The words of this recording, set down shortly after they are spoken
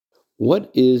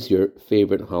What is your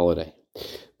favorite holiday?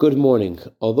 Good morning.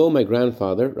 Although my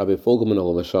grandfather, Rabbi Fogelman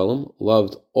Olam Shalom,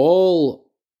 loved all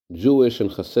Jewish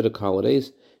and Hasidic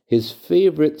holidays, his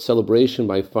favorite celebration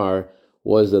by far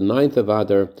was the 9th of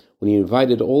Adar, when he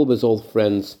invited all of his old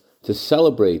friends to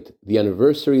celebrate the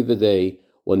anniversary of the day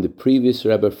when the previous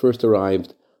Rebbe first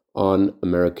arrived on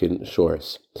American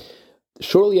shores.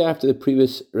 Shortly after the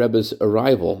previous Rebbe's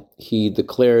arrival, he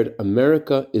declared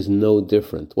America is no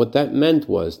different. What that meant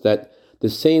was that the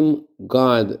same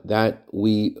God that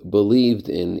we believed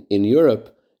in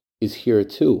Europe is here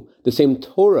too. The same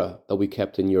Torah that we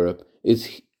kept in Europe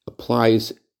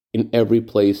applies in every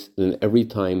place and in every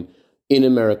time in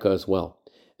America as well.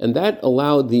 And that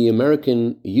allowed the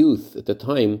American youth at the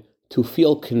time to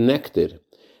feel connected,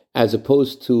 as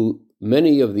opposed to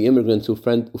many of the immigrants who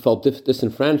felt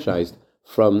disenfranchised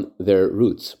from their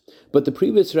roots. But the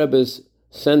previous Rebbe's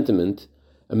sentiment,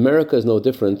 America is no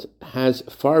different, has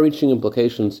far-reaching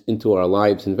implications into our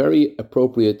lives and very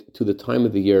appropriate to the time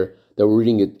of the year that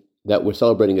we're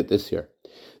celebrating it this year.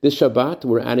 This Shabbat,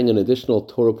 we're adding an additional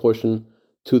Torah portion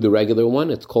to the regular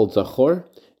one. It's called Zachor.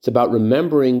 It's about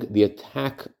remembering the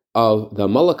attack of the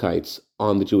Amalekites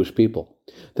on the Jewish people.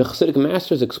 The Hasidic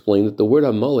masters explain that the word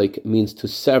Amalek means to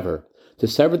sever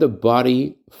the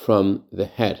body from the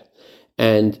head.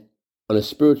 And on a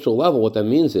spiritual level, what that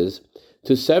means is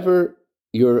to sever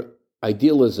your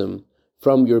idealism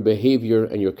from your behavior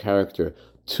and your character,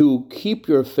 to keep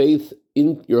your faith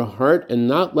in your heart and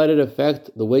not let it affect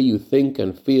the way you think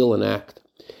and feel and act.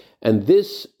 And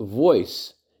this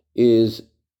voice is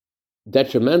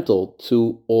detrimental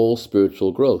to all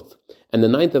spiritual growth. And the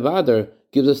 9th of Adar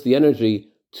gives us the energy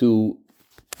to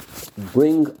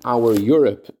bring our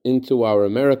Europe into our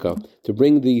America, to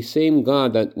bring the same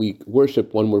God that we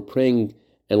worship when we're praying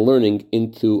and learning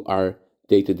into our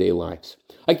day-to-day lives.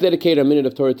 I'd like to dedicate a minute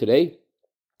of Torah today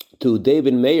to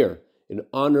David Mayer in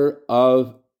honor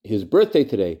of his birthday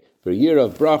today, for a year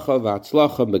of bracha,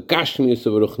 v'atzlacha, begashmius,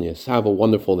 u'ruchnius. Have a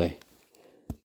wonderful day.